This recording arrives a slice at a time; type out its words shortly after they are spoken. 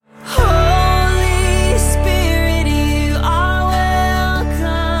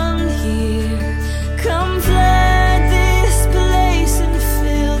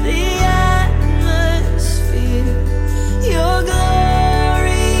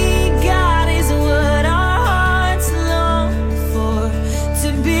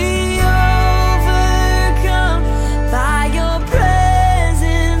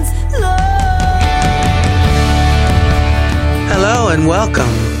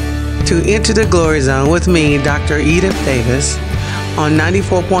to Into the Glory Zone with me, Dr. Edith Davis, on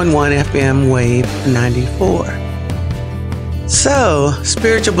 94.1 FM Wave 94. So,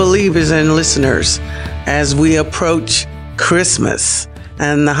 spiritual believers and listeners, as we approach Christmas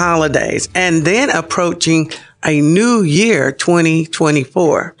and the holidays, and then approaching a new year,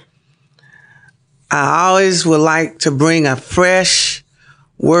 2024, I always would like to bring a fresh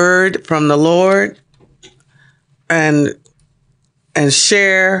word from the Lord and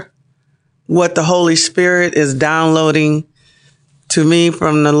share what the Holy Spirit is downloading to me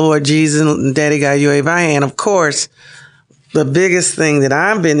from the Lord Jesus and Daddy God UAV. And of course, the biggest thing that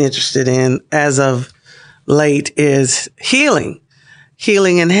I've been interested in as of late is healing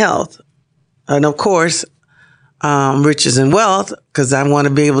and health. And of course, riches and wealth, because I want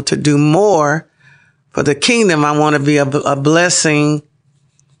to be able to do more for the kingdom. I want to be a blessing,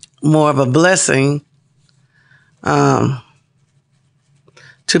 more of a blessing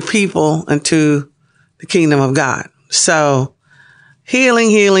to people and to the kingdom of God. So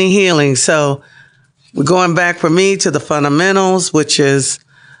healing. So we're going back for me to the fundamentals, which is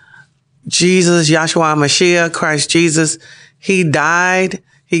Jesus, Yahshua Mashiach, Christ Jesus. He died.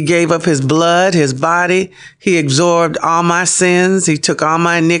 He gave up his blood, his body. He absorbed all my sins. He took all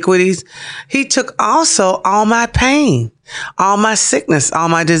my iniquities. He took also all my pain, all my sickness, all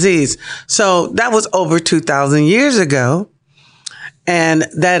my disease. So that was over 2,000 years ago. And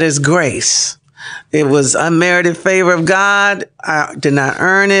that is grace. It was unmerited favor of God. I did not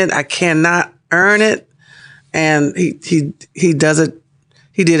earn it. I cannot earn it. And he does it.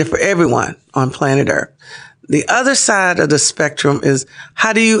 He did it for everyone on planet Earth. The other side of the spectrum is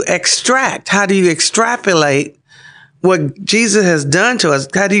how do you extrapolate what Jesus has done to us?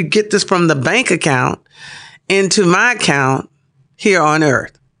 How do you get this from the bank account into my account here on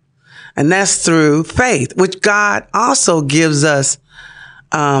earth? And that's through faith, which God also gives us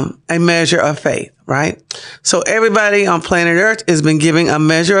a measure of faith, right? So everybody on planet Earth has been giving a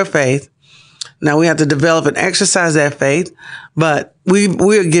measure of faith. Now we have to develop and exercise that faith, but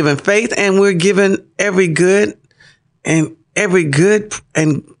we're given faith, and we're given every good and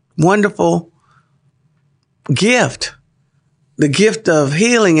wonderful gift. The gift of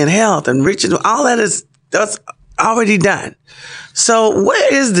healing and health and riches, all that's already done. So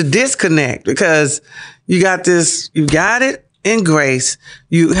where is the disconnect? Because you got it in grace.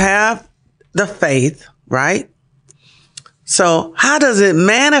 You have the faith, right? So how does it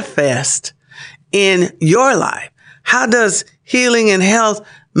manifest in your life? How does healing and health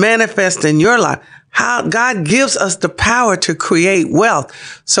manifest in your life? How God gives us the power to create wealth.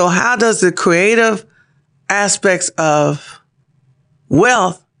 So how does the creative aspects of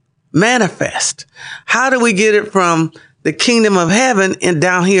wealth manifest? How do we get it from the kingdom of heaven and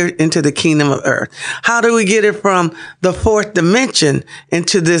down here into the kingdom of earth? How do we get it from the fourth dimension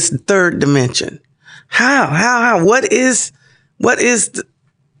into this third dimension? How? What is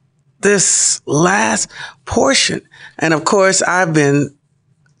this last portion? And of course, I've been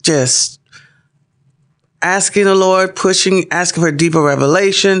just asking the Lord, asking for deeper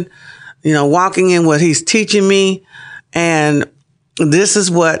revelation, walking in what he's teaching me. And this is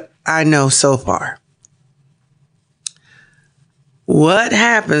what I know so far. What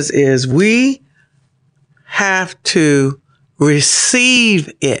happens is we have to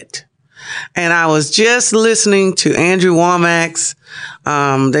receive it. And I was just listening to Andrew Womack's.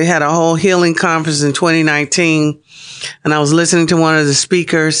 They had a whole healing conference in 2019. And I was listening to one of the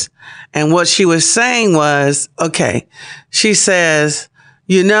speakers. And what she was saying was, okay, she says,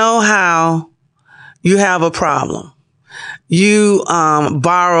 you know how you have a problem. You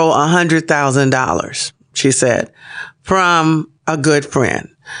borrow $100,000, she said, from a good friend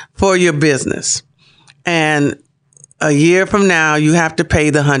for your business. And a year from now, you have to pay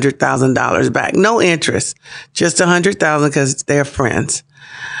the $100,000 back. No interest, just $100,000 because they're friends.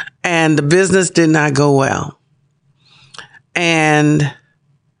 And the business did not go well. And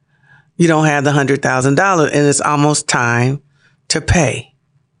you don't have the $100,000, and it's almost time to pay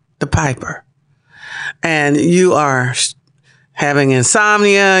the piper. And you are having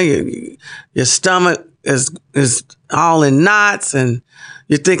insomnia. Your stomach is all in knots, and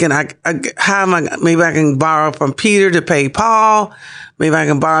you're thinking, maybe I can borrow from Peter to pay Paul. Maybe I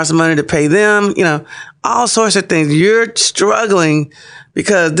can borrow some money to pay them, all sorts of things. You're struggling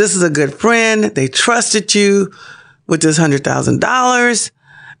because this is a good friend. They trusted you with this $100,000.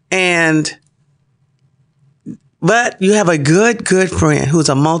 But you have a good friend who's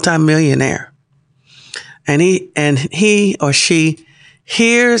a multimillionaire. And he or she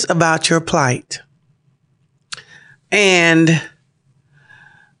hears about your plight. And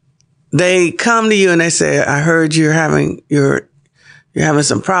they come to you and they say, I heard you're you're having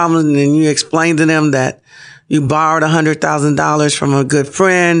some problems, and then you explain to them that you borrowed $100,000 from a good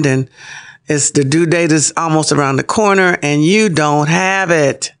friend, and it's the due date is almost around the corner, and you don't have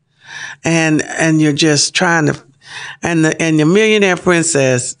it, and you're just trying to, and your millionaire friend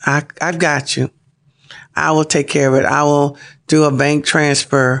says, I've got you. I will take care of it. I will do a bank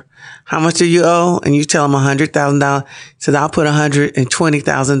transfer. How much do you owe? And you tell them $100,000. He says, I'll put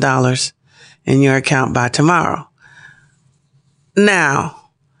 $120,000 in your account by tomorrow. Now,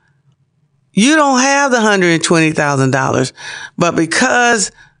 you don't have the $120,000, but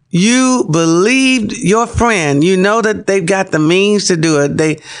because you believed your friend, you know that they've got the means to do it.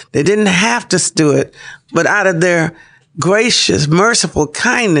 They didn't have to do it, but out of their gracious, merciful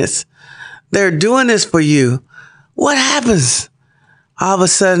kindness, they're doing this for you. What happens? All of a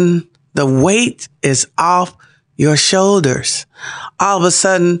sudden, the weight is off your shoulders. All of a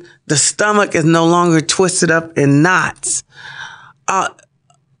sudden, the stomach is no longer twisted up in knots.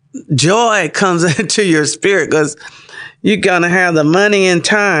 Joy comes into your spirit because you're going to have the money and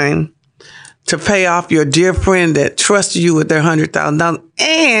time to pay off your dear friend that trusted you with their $100,000.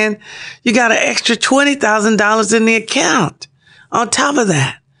 And you got an extra $20,000 in the account on top of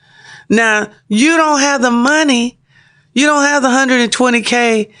that. Now, you don't have the money. You don't have the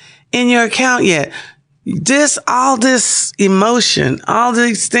 $120K in your account yet. All this emotion, all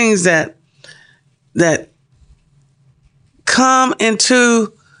these things that come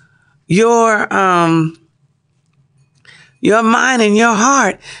into your mind and your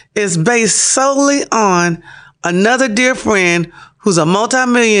heart is based solely on another dear friend who's a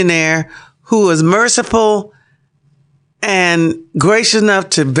multimillionaire, who is merciful and gracious enough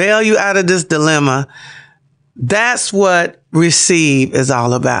to bail you out of this dilemma. That's what receive is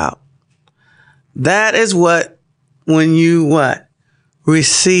all about. That is when you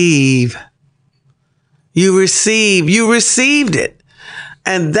receive. You received it.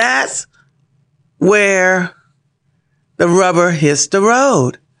 And that's where the rubber hits the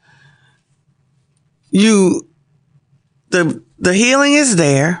road. The healing is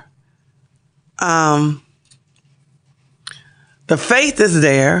there. The faith is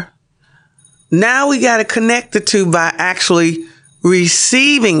there. Now we got to connect the two by actually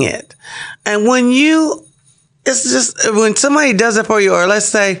receiving it. And when somebody does it for you, or let's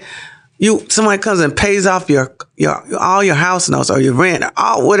say somebody comes and pays off all your house notes or your rent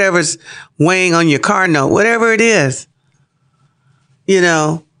or whatever's weighing on your car note, whatever it is,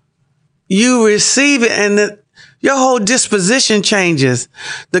 you receive it, and your whole disposition changes.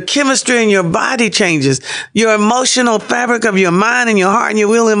 The chemistry in your body changes. Your emotional fabric of your mind and your heart and your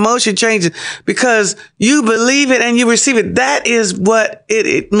will and emotion changes because you believe it and you receive it. That is what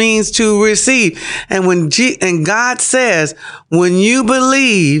it means to receive. And and God says, when you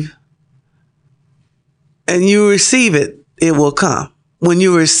believe and you receive it, it will come. When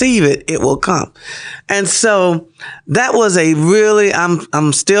you receive it, it will come. And so that was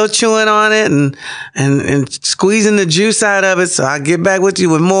I'm still chewing on it and squeezing the juice out of it. So I'll get back with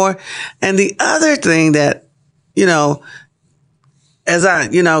you with more. And the other thing that, as I,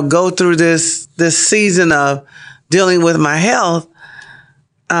 go through this season of dealing with my health,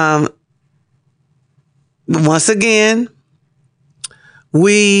 once again,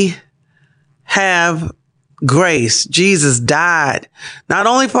 we have grace. Jesus died not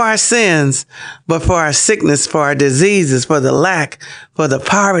only for our sins, but for our sickness, for our diseases, for the lack, for the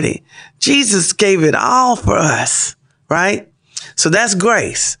poverty. Jesus gave it all for us, right? So that's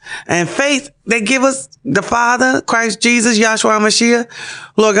grace. And faith, they give us the Father, Christ Jesus, Yahshua Mashiach,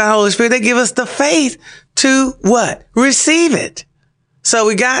 Lord God, Holy Spirit. They give us the faith to what? Receive it. So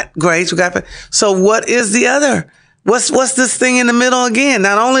we got grace, we got faith. So what is the other? What's this thing in the middle again?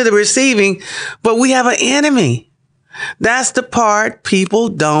 Not only the receiving, but we have an enemy. That's the part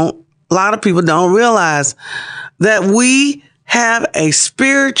a lot of people don't realize, that we have a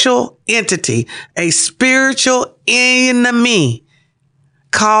spiritual entity, a spiritual enemy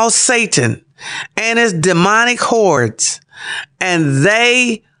called Satan and his demonic hordes. And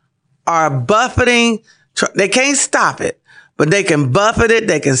they are buffeting. They can't stop it. But they can buffet it,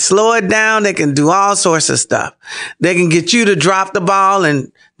 they can slow it down, they can do all sorts of stuff. They can get you to drop the ball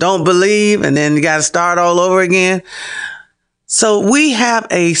and don't believe, and then you got to start all over again. So we have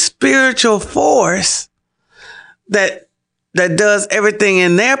a spiritual force that does everything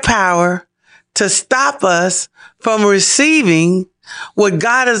in their power to stop us from receiving what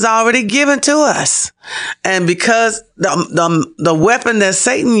God has already given to us. And because the weapon that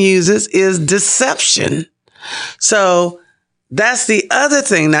Satan uses is deception. So that's the other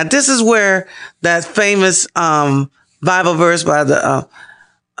thing. Now, this is where that famous Bible verse by the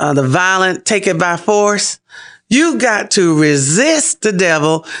violent take it by force. You got to resist the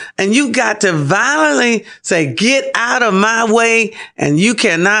devil, and you got to violently say, get out of my way, and you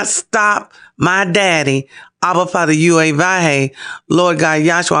cannot stop my daddy, Abba Father Yahweh, Lord God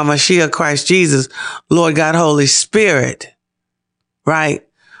Yahshua Mashiach Christ Jesus, Lord God Holy Spirit, right?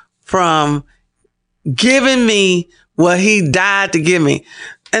 From giving me what he died to give me.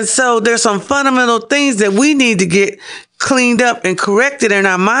 And so there's some fundamental things that we need to get cleaned up and corrected in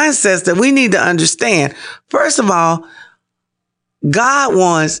our mindsets that we need to understand. First of all, God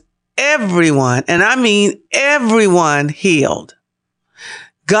wants everyone, and I mean everyone, healed.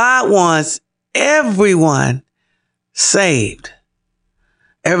 God wants everyone saved.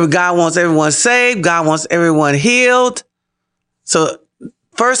 God wants everyone saved. God wants everyone healed. So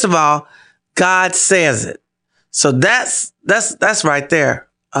first of all, God says it. So that's right there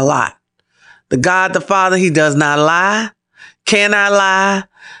a lot. The God, the Father, he does not lie, cannot lie.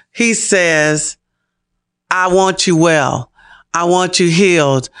 He says, I want you well. I want you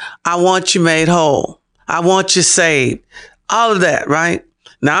healed. I want you made whole. I want you saved. All of that, right?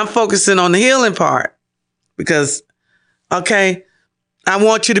 Now I'm focusing on the healing part because, okay, I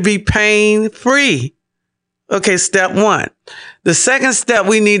want you to be pain free. Okay, step one. The second step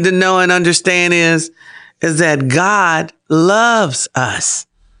we need to know and understand is that God loves us.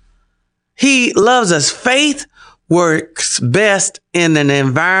 He loves us. Faith works best in an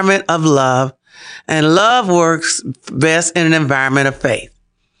environment of love, and love works best in an environment of faith.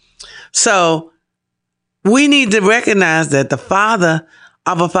 So we need to recognize that the Father,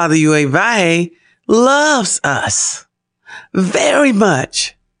 Abba Father Yahweh, loves us very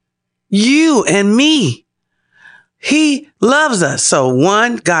much. You and me. He loves us. So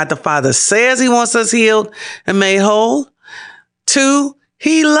one, God the Father says he wants us healed and made whole. Two,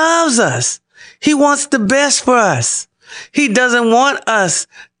 he loves us. He wants the best for us. He doesn't want us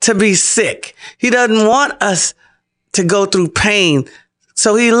to be sick. He doesn't want us to go through pain.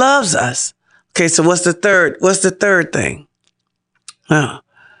 So he loves us. Okay, so what's the third thing?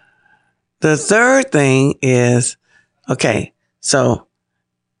 The third thing is, okay, so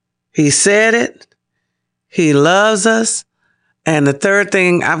he said it. He loves us. And the third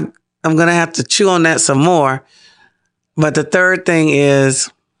thing, I'm going to have to chew on that some more. But the third thing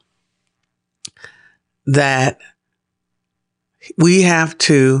is that we have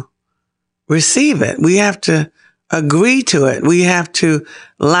to receive it. We have to agree to it. We have to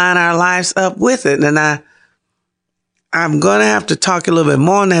line our lives up with it. And I'm going to have to talk a little bit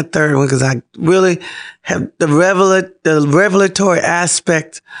more on that third one because I really have the revelatory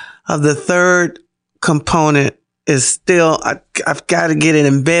aspect of the third component is still, I've got to get it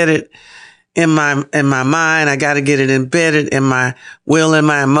embedded in my mind. I got to get it embedded in my will and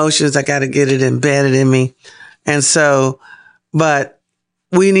my emotions. I got to get it embedded in me. And so, but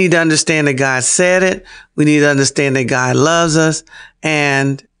we need to understand that God said it. We need to understand that God loves us.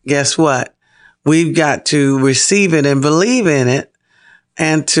 And guess what? We've got to receive it and believe in it.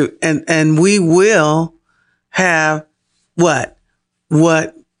 And we will have what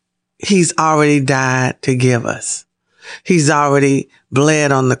he's already died to give us. He's already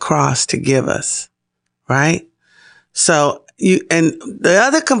bled on the cross to give us, right? So and the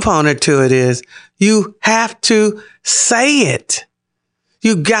other component to it is you have to say it.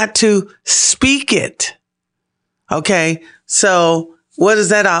 You got to speak it. Okay. So what's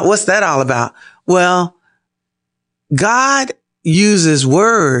that all about? Well, God uses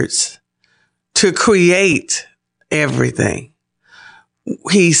words to create everything.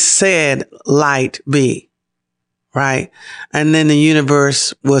 He said, light be, right? And then the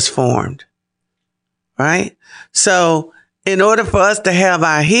universe was formed, right? So in order for us to have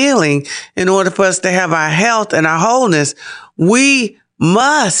our healing, in order for us to have our health and our wholeness, we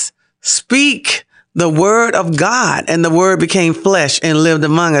must speak the word of God, and the word became flesh and lived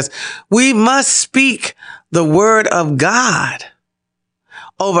among us. We must speak the word of God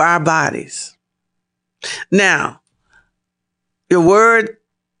over our bodies. Now, the word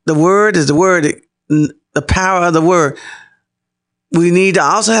is the word, the power of the word. We need to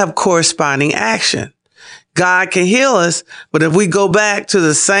also have corresponding action. God can heal us, but if we go back to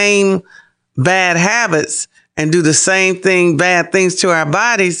the same bad habits and do the same bad things to our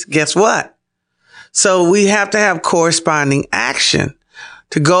bodies, guess what? So we have to have corresponding action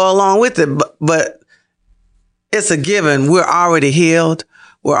to go along with it. But it's a given. We're already healed.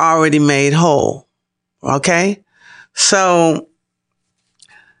 We're already made whole. Okay? So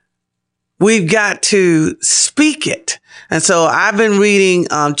we've got to speak it. And so I've been reading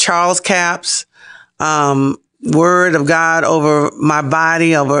Charles Capp's Word of God over my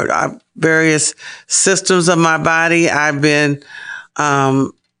body, over various systems of my body. I've been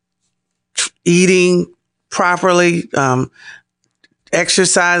eating properly,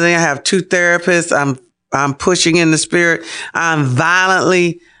 exercising. I have 2 therapists. I'm pushing in the spirit. I'm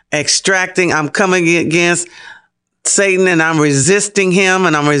violently extracting. I'm coming against Satan, and I'm resisting him,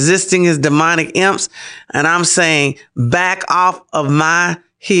 and I'm resisting his demonic imps. And I'm saying, back off of my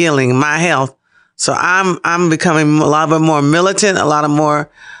healing, my health. So I'm becoming a lot bit more militant, a lot of more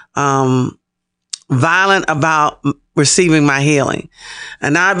violent about receiving my healing.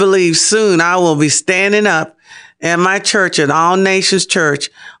 And I believe soon I will be standing up in my church, at All Nations Church,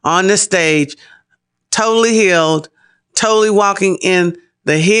 on the stage, totally healed, totally walking in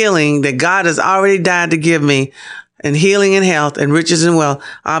the healing that God has already died to give me, and healing and health and riches and wealth.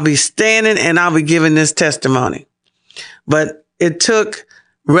 I'll be standing and I'll be giving this testimony. But it took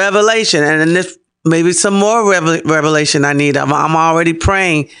revelation, and then this maybe some more revelation I need. I'm already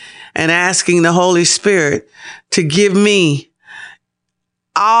praying and asking the Holy Spirit to give me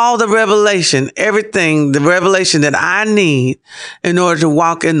all the revelation, everything, the revelation that I need in order to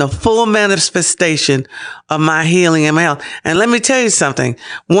walk in the full manifestation of my healing and my health. And let me tell you something.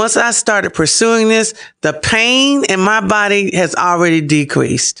 Once I started pursuing this, the pain in my body has already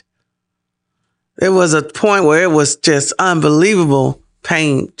decreased. There was a point where it was just unbelievable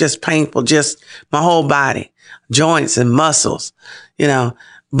pain, just painful, just my whole body, joints and muscles,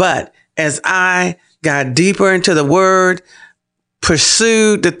 But as I got deeper into the Word,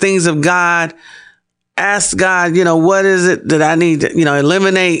 pursued the things of God, asked God, what is it that I need to,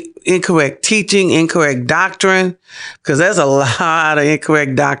 eliminate incorrect teaching, incorrect doctrine, because there's a lot of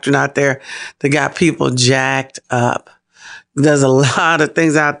incorrect doctrine out there that got people jacked up. There's a lot of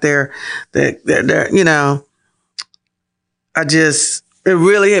things out there that it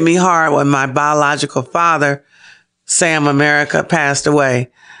really hit me hard when my biological father, Sam America, passed away.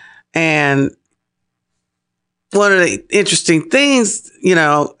 And one of the interesting things,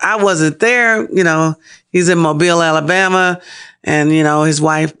 I wasn't there, he's in Mobile, Alabama, and, his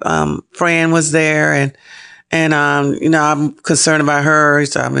wife, Fran, was there, and I'm concerned about her.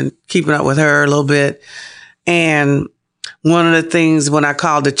 So I've been keeping up with her a little bit. And one of the things when I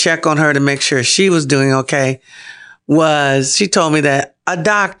called to check on her to make sure she was doing okay was she told me that a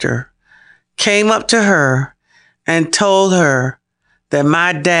doctor came up to her and told her that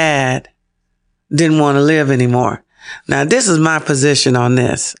my dad didn't want to live anymore. Now, this is my position on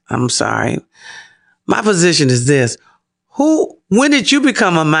this. I'm sorry. My position is this. When did you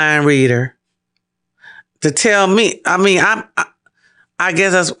become a mind reader to tell me? I mean, I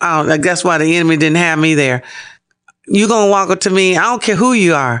guess that's why the enemy didn't have me there. You going to walk up to me. I don't care who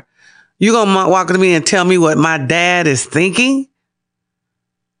you are. You going to walk up to me and tell me what my dad is thinking?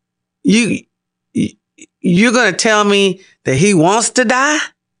 You're going to tell me that he wants to die?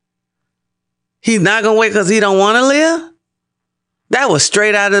 He's not going to wait because he don't want to live? That was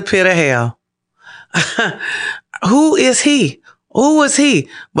straight out of the pit of hell. Who is he? Who was he?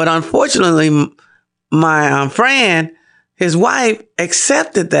 But unfortunately, my friend, his wife,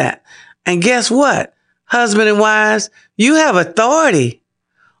 accepted that. And guess what? Husband and wives, you have authority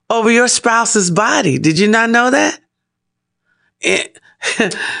over your spouse's body. Did you not know that?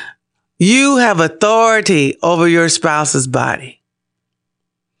 You have authority over your spouse's body.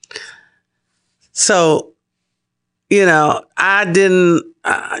 So, I didn't,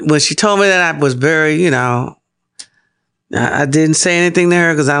 when she told me that, I was very, I didn't say anything to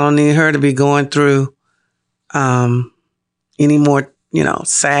her because I don't need her to be going through any more,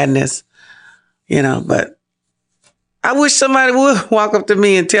 sadness, but I wish somebody would walk up to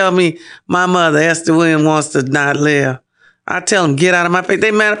me and tell me my mother, Esther Williams, wants to not live. I tell them, get out of my face.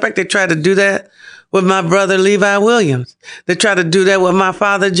 Matter of fact, they tried to do that with my brother, Levi Williams. They tried to do that with my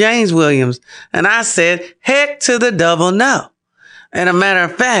father, James Williams. And I said, heck to the double no. And a matter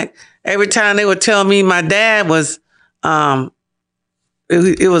of fact, every time they would tell me my dad was,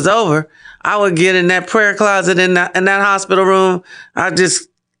 it was over, I would get in that prayer closet in that hospital room. I just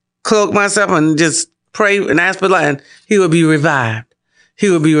cloak myself and just pray and ask for life, and he would be revived. He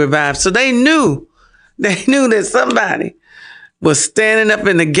would be revived. So they knew that somebody was standing up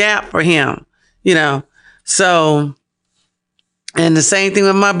in the gap for him. So, and the same thing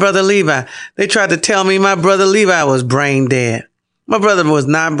with my brother Levi. They tried to tell me my brother Levi was brain dead. My brother was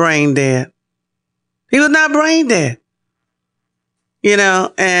not brain dead. He was not brain dead.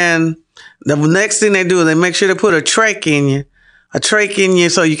 And the next thing they do is they make sure they put a trach in you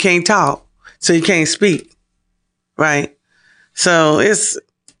so you can't talk, so you can't speak. Right? So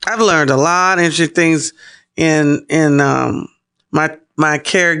I've learned a lot of interesting things in my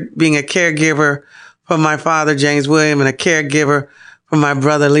being a caregiver for my father, James William, and a caregiver for my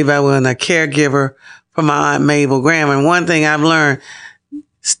brother, Levi William, and a caregiver for my aunt, Mabel Graham. And one thing I've learned,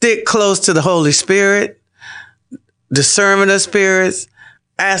 stick close to the Holy Spirit. discernment of spirits.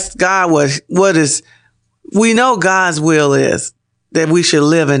 Ask God what is, we know God's will is that we should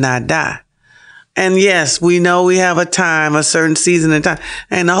live and not die. And yes, we know we have a certain season and time,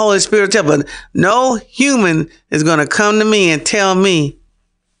 and the Holy Spirit will tell, but no human is going to come to me and tell me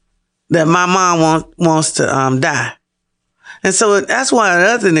that my mom wants to die. And so that's why the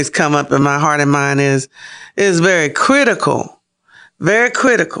other thing that's come up in my heart and mind is very critical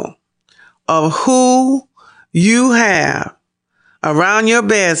of who you have around your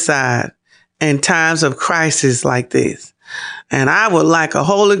bedside in times of crisis like this. And I would like a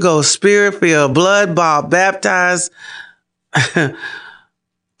Holy Ghost, Spirit-filled, blood-bought, baptized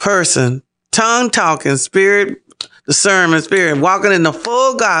person, tongue-talking, spirit, discernment, spirit, walking in the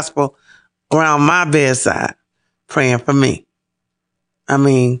full gospel around my bedside, praying for me. I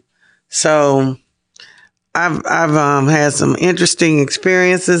mean, so I've had some interesting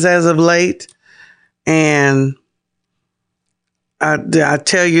experiences as of late, and I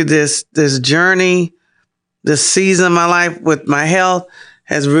tell you this journey, this season of my life with my health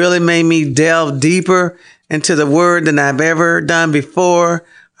has really made me delve deeper into the word than I've ever done before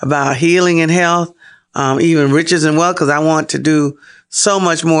about healing and health, even riches and wealth, because I want to do so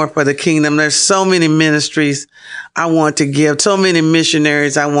much more for the kingdom. There's so many ministries I want to give, so many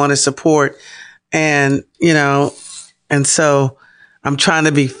missionaries I want to support. And, and so I'm trying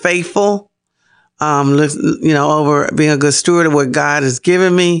to be faithful, over being a good steward of what God has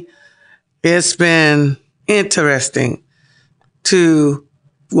given me. It's been interesting to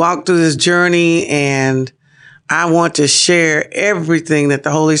walk through this journey, and I want to share everything that the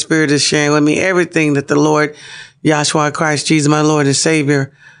Holy Spirit is sharing with me, everything that the Lord, Yahshua Christ, Jesus, my Lord and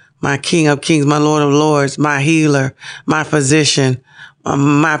Savior, my King of Kings, my Lord of Lords, my healer, my physician,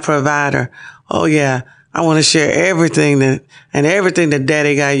 my provider. Oh yeah, I want to share everything that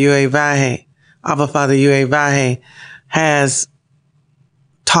Daddy God Yue Vahe, Abba Father Yue Vahe, has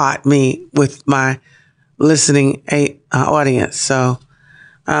taught me with my listening audience. So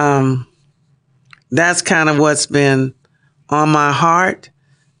that's kind of what's been on my heart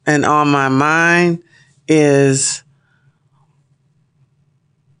and on my mind is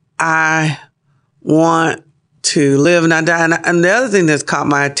I want to live and not die. And the other thing that's caught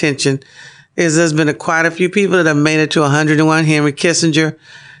my attention is there's been quite a few people that have made it to 101. Henry Kissinger,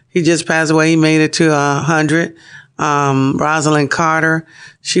 he just passed away. He made it to 100. Rosalind Carter,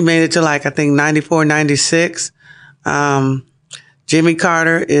 she made it to I think 94, 96. Jimmy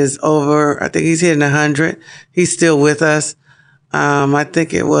Carter is over, I think he's hitting 100. He's still with us. I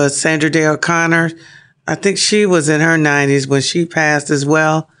think it was Sandra Day O'Connor. I think she was in her 90s when she passed as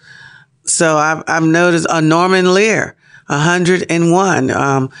well. So I've noticed Norman Lear, 101.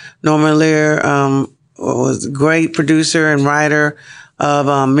 Norman Lear was a great producer and writer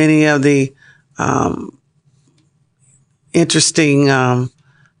of many of the interesting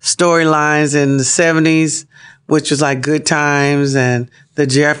storylines in the 70s, which was like Good Times and The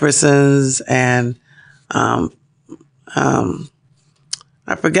Jeffersons, and I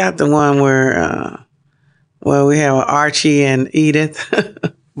forgot the one where we have Archie and Edith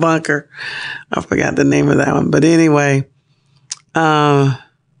Bunker. I forgot the name of that one, but anyway,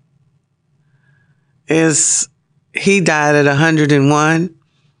 he died at 101,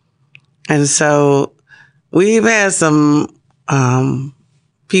 and so we've had some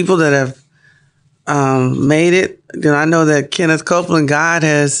people that have made it. I know that Kenneth Copeland, God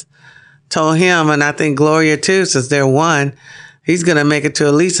has told him, and I think Gloria too, since they're one, he's going to make it to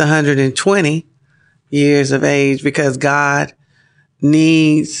at least 120 years of age, because God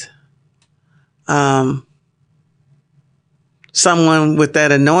needs someone with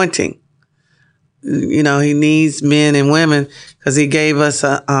that anointing. He needs men and women, because he gave us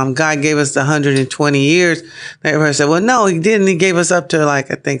God gave us the 120 years. Everybody said, well, no, he didn't. He gave us up to I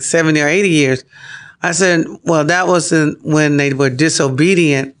think 70 or 80 years. I said, well, that was when they were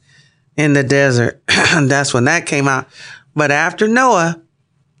disobedient in the desert. That's when that came out. But after Noah,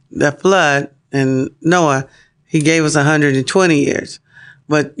 the flood, and Noah, he gave us 120 years.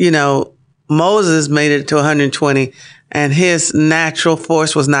 But, Moses made it to 120, and his natural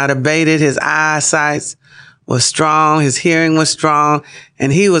force was not abated. His eyesight was strong. His hearing was strong.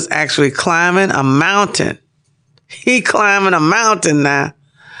 And he was actually climbing a mountain. He climbing a mountain now.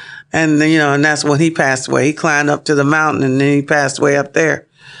 And, and that's when he passed away. He climbed up to the mountain, and then he passed away up there.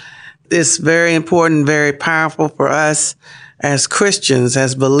 It's very important, very powerful for us as Christians,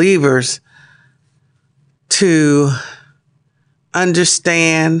 as believers, to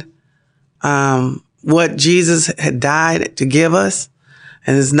understand what Jesus had died to give us.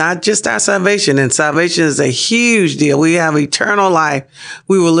 And it's not just our salvation. And salvation is a huge deal. We have eternal life.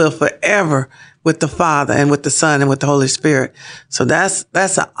 We will live forever. with the Father and with the Son and with the Holy Spirit. So that's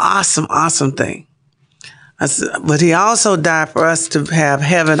an awesome, awesome thing. But he also died for us to have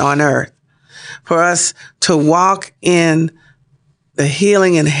heaven on earth, for us to walk in the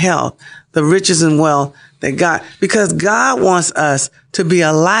healing and health, the riches and wealth that God, because God wants us to be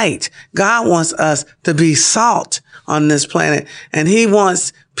a light. God wants us to be salt on this planet. And he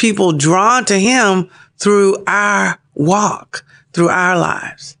wants people drawn to him through our walk, through our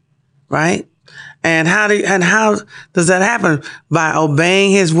lives, right? And how does that happen? By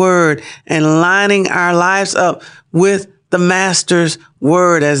obeying his word and lining our lives up with the master's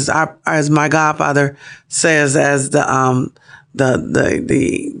word, as my godfather says, as the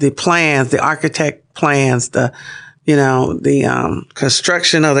plans, the architect plans, the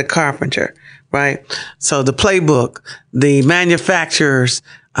construction of the carpenter, right? So the playbook, the manufacturer's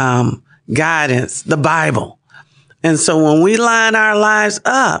guidance, the Bible. And so when we line our lives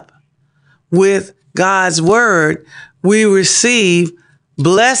up with God's word, we receive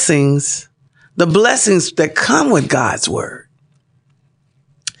blessings, the blessings that come with God's word.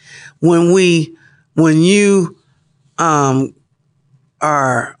 When you are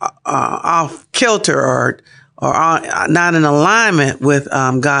off kilter or not in alignment with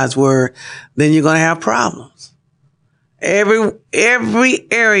God's word, then you're going to have problems. Every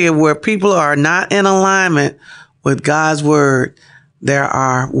area where people are not in alignment with God's word, there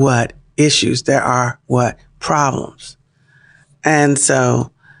are what? Issues. There are what? Problems. And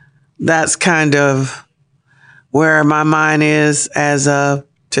so that's kind of where my mind is as of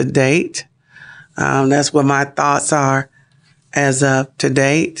to date. That's where my thoughts are as of to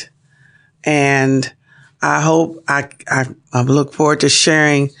date. And I hope I look forward to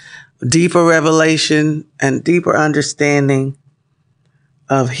sharing deeper revelation and deeper understanding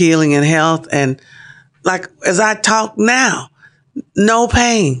of healing and health. And like, as I talk now, no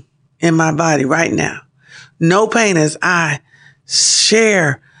pain in my body right now. No pain as I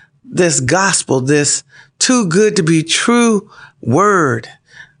share this gospel, this too good to be true word.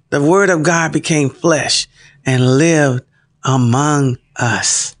 The word of God became flesh and lived among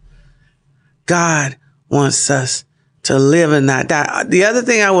us. God wants us to live and not die. The other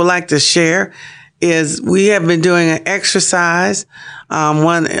thing I would like to share is we have been doing an exercise. I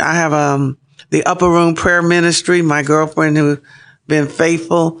have the Upper Room Prayer Ministry, my girlfriend who been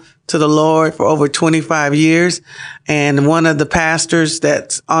faithful to the Lord for over 25 years. And one of the pastors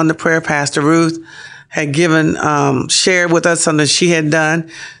that's on the prayer, Pastor Ruth, had shared with us something she had done.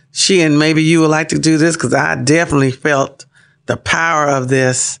 And maybe you would like to do this because I definitely felt the power of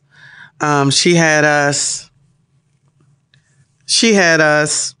this. She had us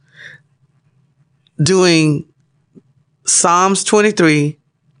doing Psalms 23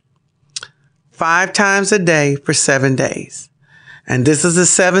 5 times a day for 7 days. And this is the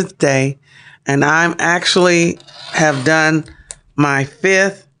 7th day. And I'm actually have done my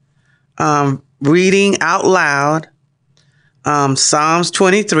 5th reading out loud, Psalms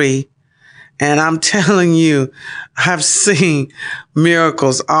 23. And I'm telling you, I've seen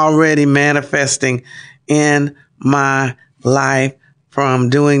miracles already manifesting in my life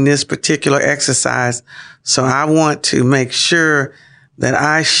from doing this particular exercise. So I want to make sure that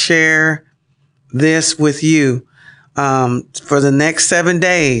I share this with you for the next 7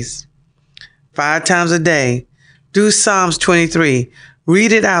 days, 5 times a day. Do Psalms 23,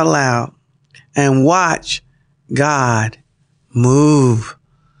 read it out loud, and watch God move.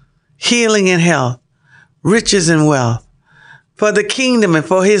 Healing and health, riches and wealth, for the kingdom and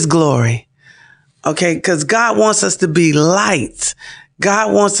for his glory. Okay, because God wants us to be lights.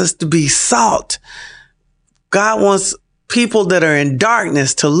 God wants us to be salt. God wants people that are in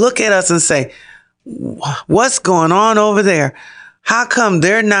darkness to look at us and say, what's going on over there? How come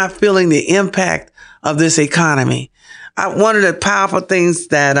they're not feeling the impact of this economy? One of the powerful things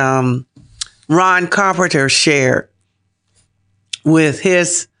that Ron Carpenter shared with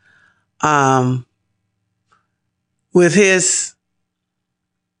his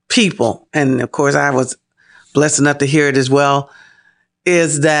people, and of course I was blessed enough to hear it as well,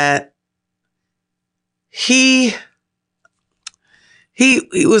 is that he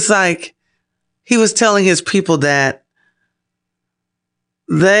was like, he was telling his people that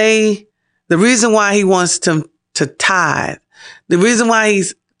the reason why he wants to tithe, the reason why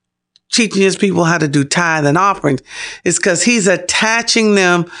he's teaching his people how to do tithe and offerings is because he's attaching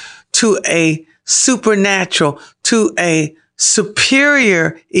them to a supernatural, to a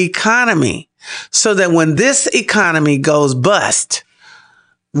superior economy, so that when this economy goes bust,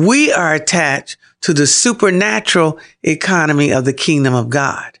 we are attached to the supernatural economy of the kingdom of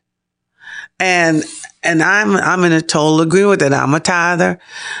God. And And I'm in a total agreement with it. I'm a tither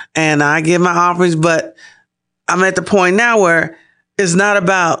and I give my offerings, but I'm at the point now where it's not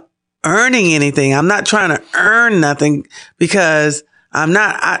about earning anything. I'm not trying to earn nothing because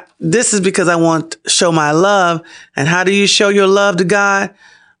this is because I want to show my love. And how do you show your love to God?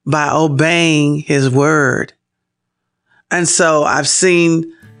 By obeying his word. And so I've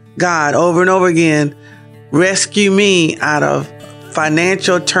seen God over and over again rescue me out of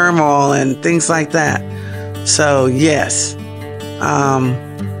financial turmoil and things like that. So yes,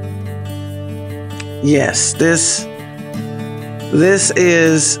 this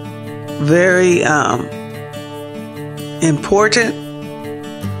is very important.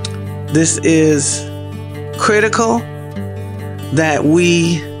 This is critical that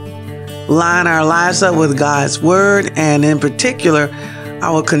we line our lives up with God's word. And in particular, I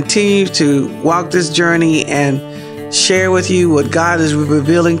will continue to walk this journey and share with you what God is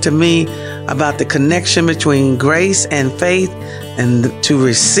revealing to me about the connection between grace and faith and to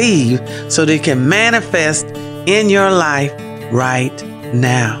receive so that it can manifest in your life right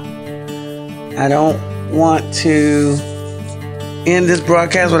now. I don't want to end this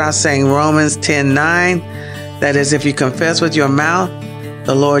broadcast without saying Romans 10:9. That is, if you confess with your mouth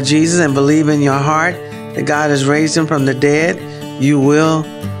the Lord Jesus and believe in your heart that God has raised him from the dead,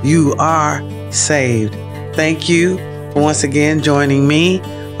 you are saved. Thank you for once again joining me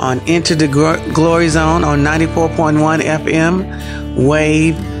on Into the Glory Zone on 94.1 FM,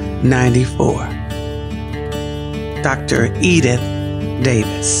 Wave 94. Dr. Edith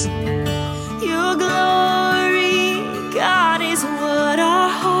Davis. Your glory, God, is what our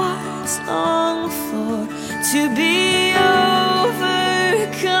hearts long for, to be